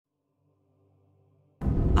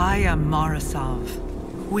I am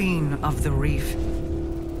Marasav, Queen of the Reef.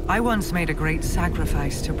 I once made a great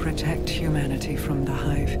sacrifice to protect humanity from the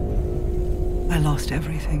Hive. I lost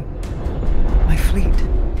everything. My fleet.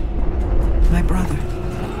 My brother.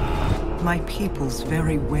 My people's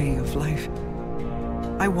very way of life.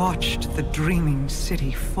 I watched the dreaming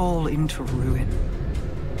city fall into ruin.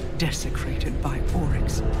 Desecrated by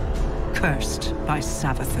Oryx. Cursed by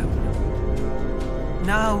Savathun.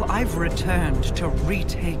 Now I've returned to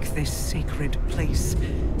retake this sacred place,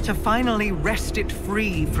 to finally wrest it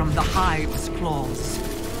free from the Hive's claws.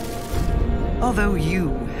 Although you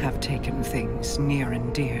have taken things near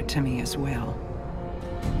and dear to me as well.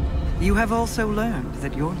 You have also learned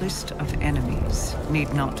that your list of enemies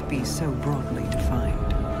need not be so broadly defined.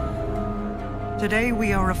 Today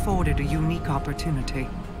we are afforded a unique opportunity.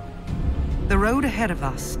 The road ahead of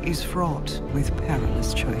us is fraught with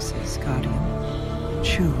perilous choices, Guardian.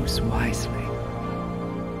 Choose wisely.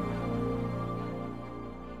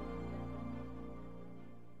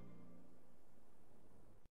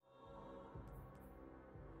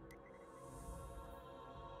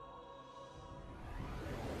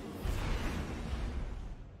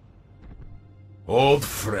 Old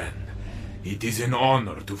friend, it is an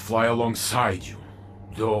honor to fly alongside you,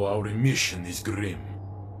 though our mission is grim.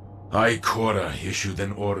 Ikora issued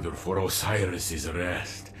an order for Osiris's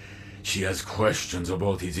arrest. She has questions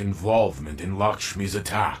about his involvement in Lakshmi's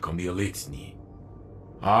attack on the Elitsni.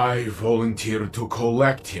 I volunteered to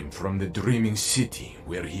collect him from the Dreaming City,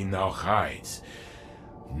 where he now hides.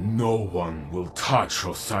 No one will touch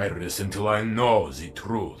Osiris until I know the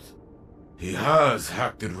truth. He has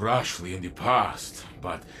acted rashly in the past,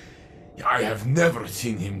 but I have never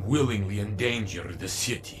seen him willingly endanger the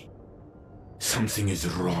city. Something is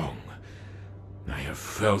wrong. I have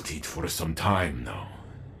felt it for some time now.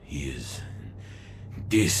 He is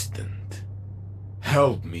distant.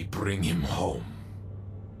 Help me bring him home.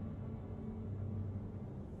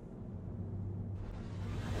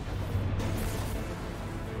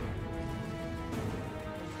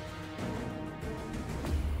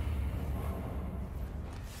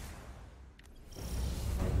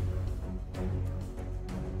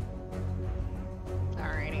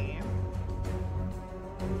 Alrighty.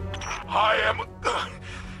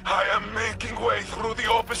 I am making way through the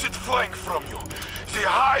opposite flank from you. The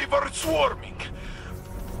Hive are swarming.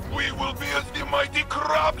 We will be as the mighty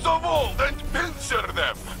crabs of old and pincer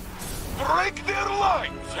them. Break their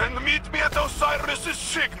lines and meet me at Osiris's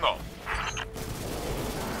signal.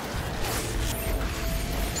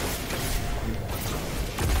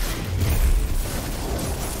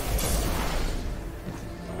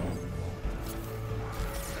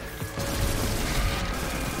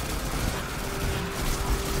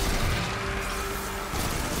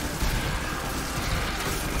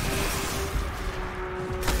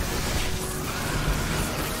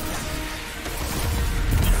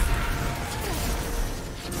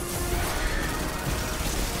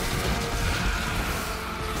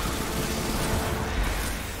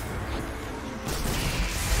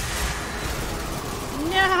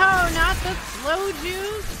 No, not the slow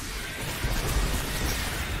juice.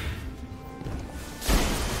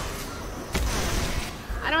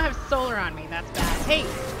 I don't have solar on me. That's bad. Hey,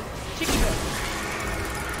 Chicky Boo.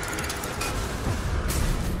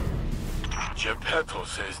 Geppetto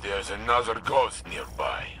says there's another ghost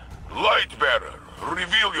nearby. Lightbearer,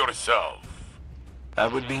 reveal yourself.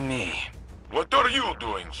 That would be me. What are you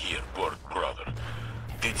doing here, poor brother?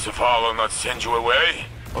 Did Cephalo not send you away?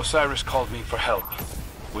 Osiris called me for help.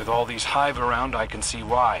 With all these Hive around, I can see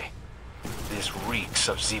why. This reeks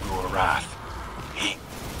of Zebul wrath. He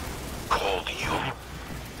called you?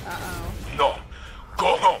 Uh-oh. No.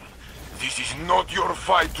 Go home. This is not your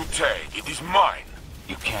fight to take. It is mine.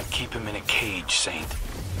 You can't keep him in a cage, Saint.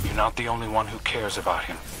 You're not the only one who cares about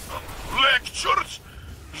him. Lectures?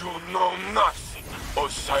 You know nothing.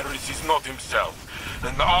 Osiris is not himself,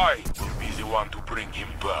 and I will be the one to bring him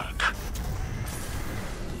back.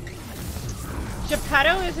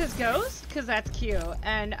 Geppetto is his ghost? Because that's cute.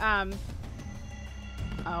 And,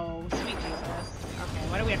 oh, sweet Jesus. Okay,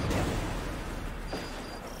 what do we have to do?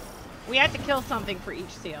 We have to kill something for each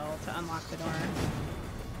seal to unlock the door.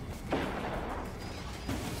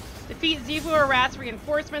 Defeat Zevur Rat's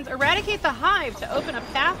reinforcements. Eradicate the Hive to open a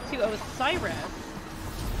path to Osiris.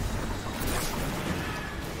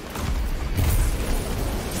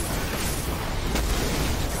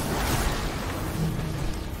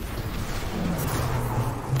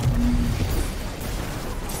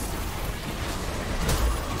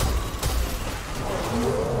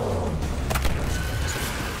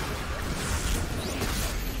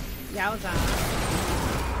 Yowza.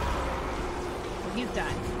 He's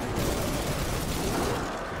done.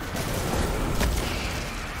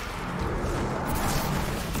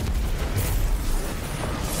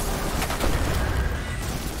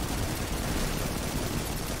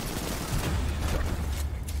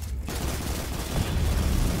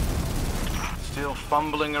 Still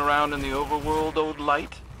fumbling around in the overworld, old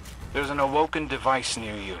light? There's an awoken device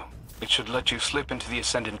near you. It should let you slip into the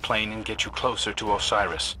Ascendant Plane and get you closer to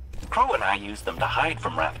Osiris. Crow and I used them to hide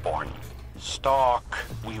from Wrathborn. Stalk.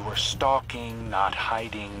 We were stalking, not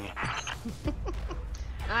hiding.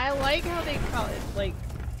 I like how they call it, like,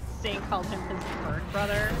 Saint called him his bird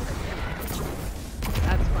brother.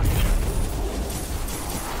 That's funny.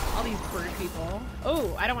 All these bird people.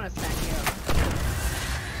 Oh, I don't want to smack you.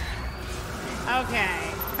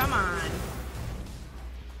 Okay, come on.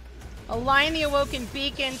 Align the Awoken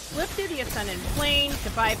Beacon, slip through the Ascendant Plane to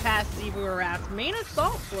bypass Zebu-Arath's main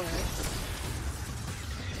assault force.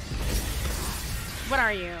 What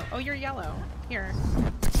are you? Oh, you're yellow. Here.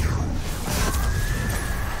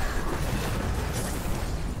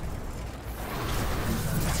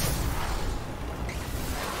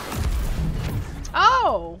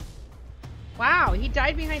 Oh! Wow, he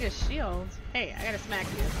died behind his shield. Hey, I gotta smack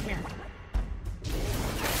you. Come here.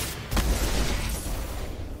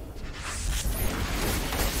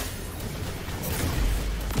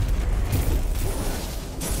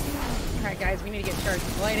 Alright guys, we need to get charged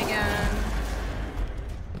with light again.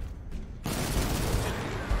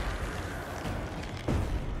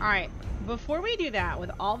 Alright, before we do that, with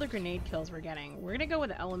all the grenade kills we're getting, we're gonna go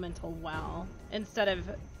with Elemental Well instead of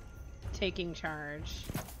taking charge.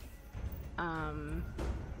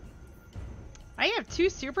 I have 2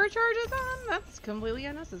 supercharges on? That's completely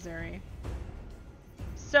unnecessary.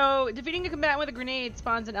 So, defeating a combatant with a grenade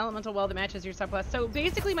spawns an elemental well that matches your subclass. So,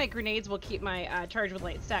 basically my grenades will keep my charge with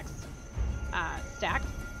light stacks stacked.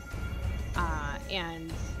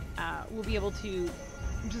 And we'll be able to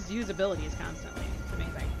just use abilities constantly. It's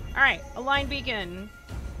amazing. Alright, Align Beacon.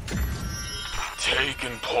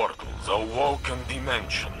 Taken portals, awoken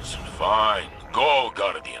dimensions. Fine. Go,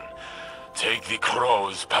 Guardian. Take the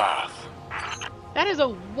crow's path. That is a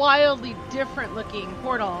wildly different looking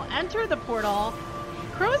portal. Enter the portal.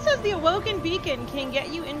 Crow says the Awoken Beacon can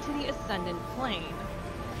get you into the Ascendant Plane.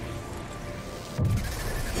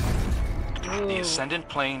 Ooh. The Ascendant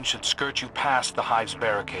Plane should skirt you past the Hive's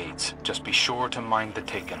barricades. Just be sure to mind the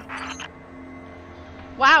Taken.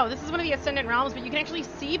 Wow, this is one of the Ascendant Realms, but you can actually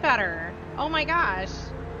see better. Oh my gosh.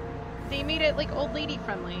 They made it like old lady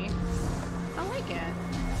friendly. I like it.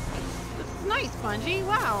 This is nice, Bungie.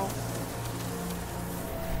 Wow.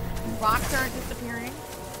 Rocks aren't disappearing.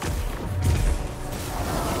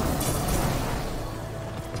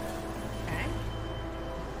 Okay.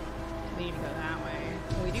 We need to go that way.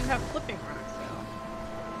 Well, we do have flipping rocks, though.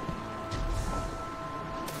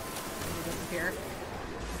 Did they disappear?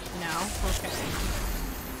 No? Okay.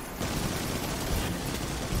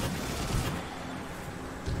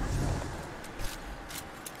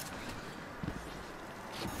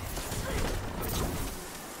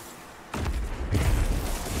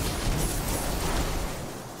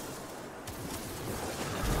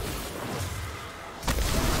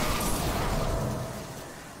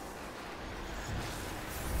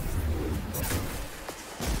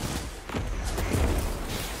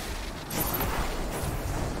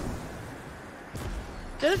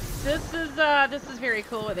 This is very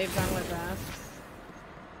cool what they've done with us.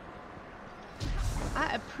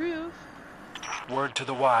 I approve. Word to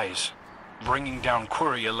the wise. Bringing down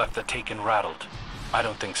Quria left the Taken rattled. I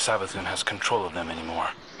don't think Savathun has control of them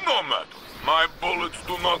anymore. No matter. My bullets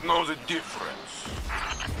do not know the difference.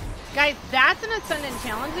 Guys, that's an Ascendant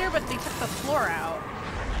Challenger, but they took the floor out.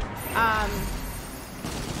 I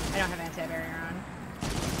don't have anti-barrier on.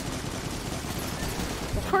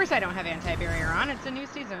 Of course I don't have anti-barrier on. It's a new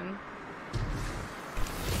season.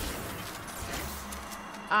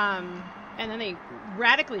 And then they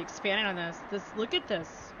radically expanded on this. Look at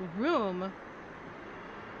this room.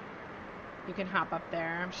 You can hop up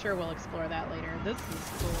there. I'm sure we'll explore that later. This is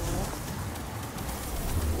cool.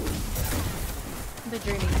 The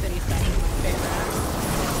Dreaming City stuff is my favorite.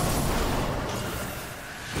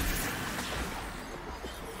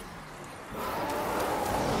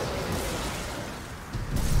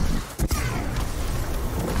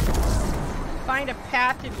 Find a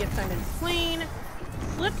path to the Ascendant Plane.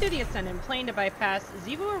 Slip through the Ascendant Plane to bypass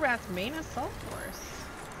Zebu-Arath's main assault force.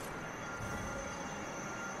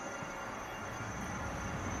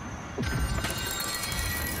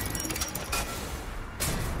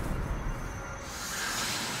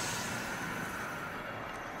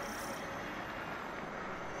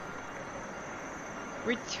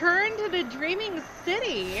 Return to the Dreaming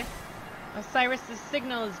City. Osiris'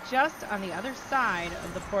 signal is just on the other side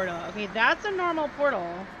of the portal. Okay, that's a normal portal.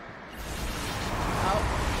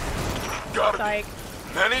 Oh. Guardian, Psych.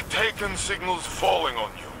 many taken signals falling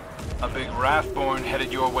on you. A big Wrathborn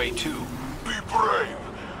headed your way too. Be brave.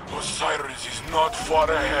 Osiris is not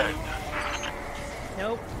far ahead.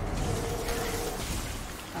 Nope.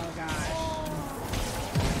 Oh gosh.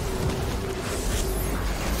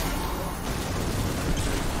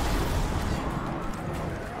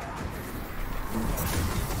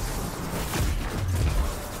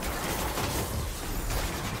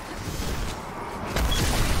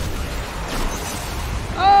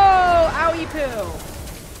 Oh, owie poo.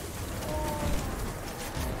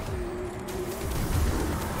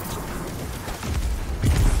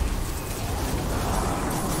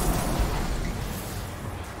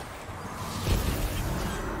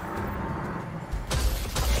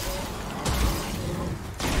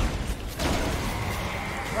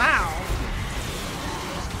 Wow.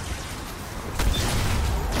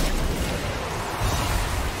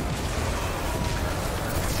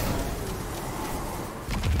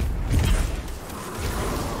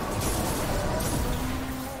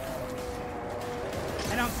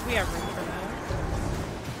 I don't think we have room for those.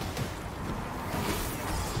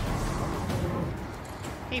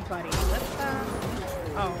 Hey buddy, let's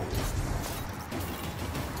oh.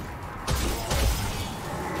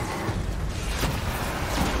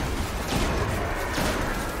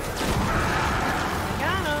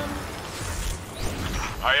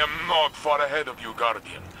 I am not far ahead of you,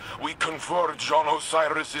 Guardian. We converge on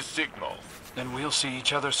Osiris' signal. Then we'll see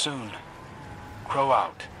each other soon. Crow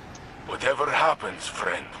out. Whatever happens,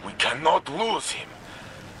 friend, we cannot lose him.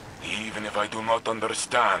 Even if I do not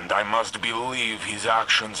understand, I must believe his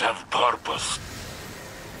actions have purpose.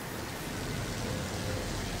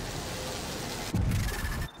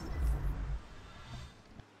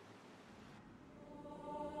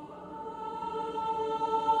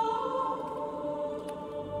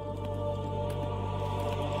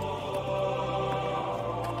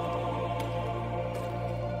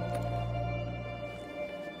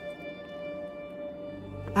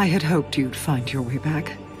 I had hoped you'd find your way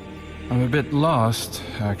back. I'm a bit lost,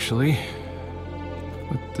 actually.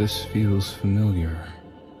 But this feels familiar.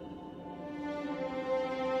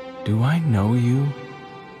 Do I know you?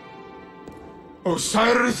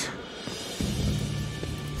 Osiris?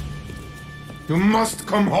 You must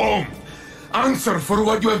come home. Answer for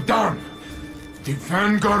what you have done. The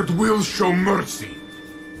Vanguard will show mercy.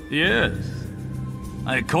 Yes.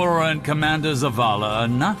 Ikora and Commander Zavala are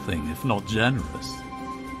nothing if not generous.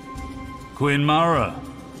 Queen Mara.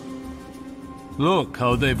 Look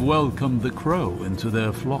how they've welcomed the crow into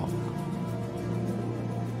their flock.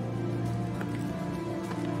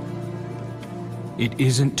 It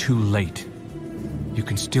isn't too late. You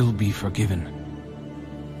can still be forgiven.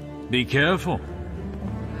 Be careful.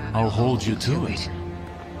 I'll hold you to it.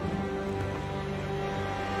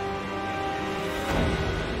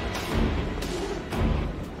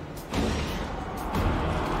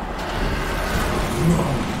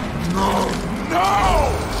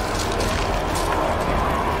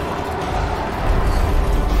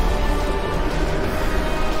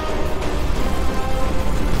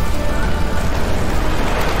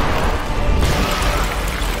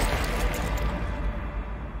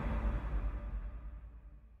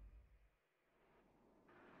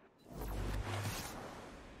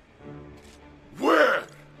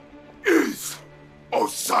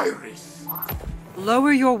 Osiris!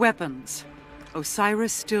 Lower your weapons.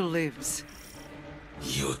 Osiris still lives.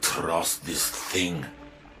 You trust this thing?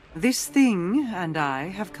 This thing and I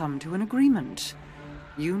have come to an agreement.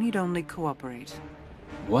 You need only cooperate.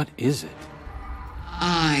 What is it?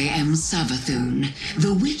 I am Savathun,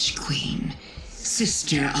 the Witch Queen,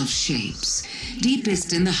 sister of shapes,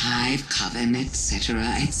 deepest in the Hive Coven, etc.,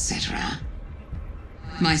 etc.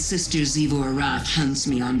 My sister Zivor Rath hunts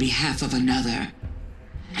me on behalf of another.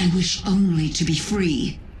 I wish only to be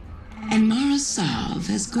free, and Mara Sav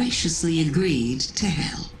has graciously agreed to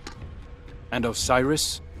help. And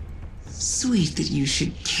Osiris? Sweet that you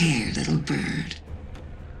should care, little bird.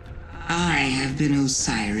 I have been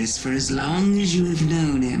Osiris for as long as you have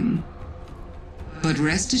known him. But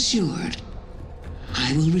rest assured,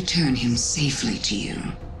 I will return him safely to you,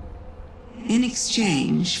 in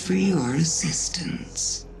exchange for your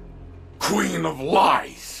assistance. Queen of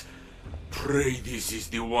Lies! Pray this is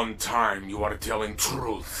the one time you are telling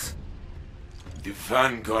truth. The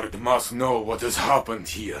Vanguard must know what has happened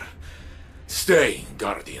here. Stay,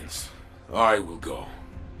 Guardians. I will go.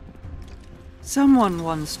 Someone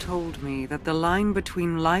once told me that the line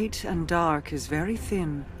between light and dark is very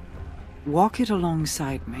thin. Walk it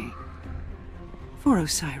alongside me. For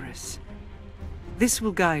Osiris. This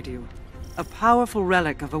will guide you. A powerful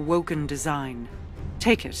relic of awoken design.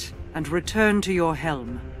 Take it and return to your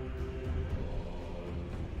helm.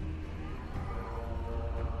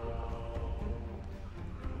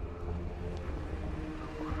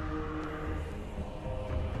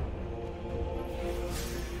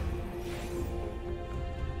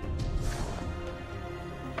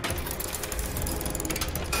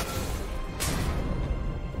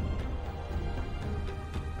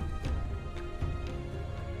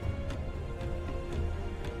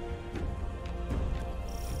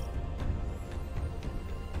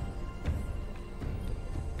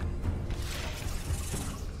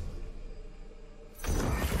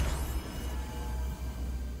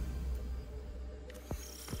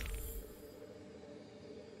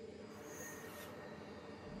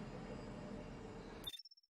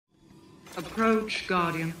 Approach,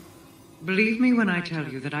 Guardian. Believe me when I tell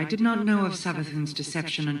you that I did not know of Savathun's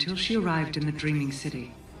deception until she arrived in the Dreaming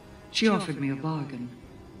City. She offered me a bargain.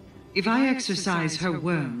 If I exercise her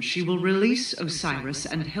worm, she will release Osiris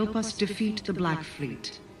and help us defeat the Black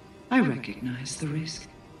Fleet. I recognize the risk.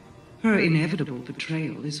 Her inevitable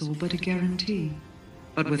betrayal is all but a guarantee.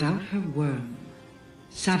 But without her worm,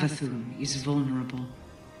 Savathun is vulnerable,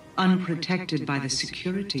 unprotected by the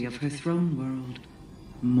security of her throne world.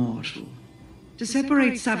 Mortal. To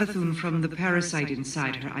separate Savathun from the parasite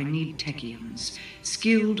inside her, I need Techians,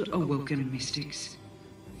 skilled awoken mystics.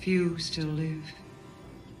 Few still live.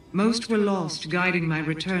 Most were lost guiding my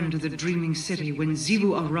return to the Dreaming City when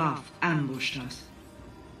Xivu Araf ambushed us.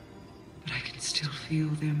 But I can still feel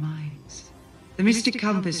their minds. The mystic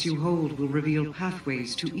compass you hold will reveal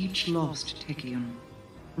pathways to each lost Techion.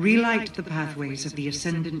 Relight the pathways of the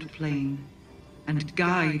Ascendant Plane, and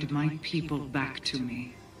guide my people back to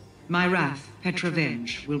me. My wrath,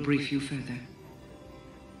 Petravenge, will brief you further.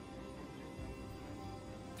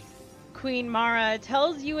 Queen Mara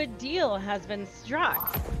tells you a deal has been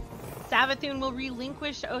struck. Savathun will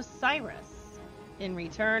relinquish Osiris. In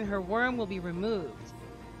return, her worm will be removed.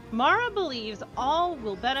 Mara believes all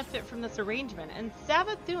will benefit from this arrangement, and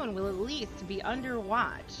Savathun will at least be under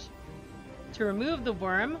watch. To remove the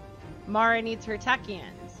worm, Mara needs her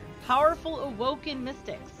Techians, powerful awoken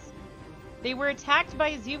mystics. They were attacked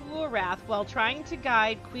by Xivu Arath while trying to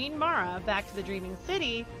guide Queen Mara back to the Dreaming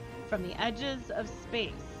City from the edges of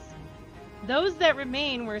space. Those that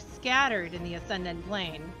remain were scattered in the Ascendant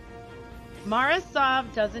Plane. Mara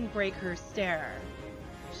Sov doesn't break her stare.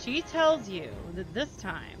 She tells you that this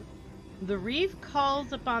time, the Reef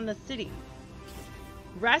calls upon the city.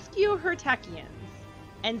 Rescue her Techians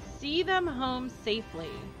and see them home safely.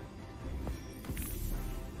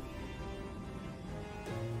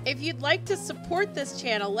 If you'd like to support this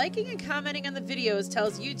channel, liking and commenting on the videos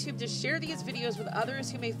tells YouTube to share these videos with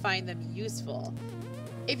others who may find them useful.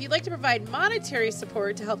 If you'd like to provide monetary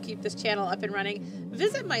support to help keep this channel up and running,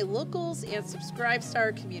 visit my locals and Subscribe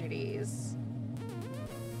Star communities.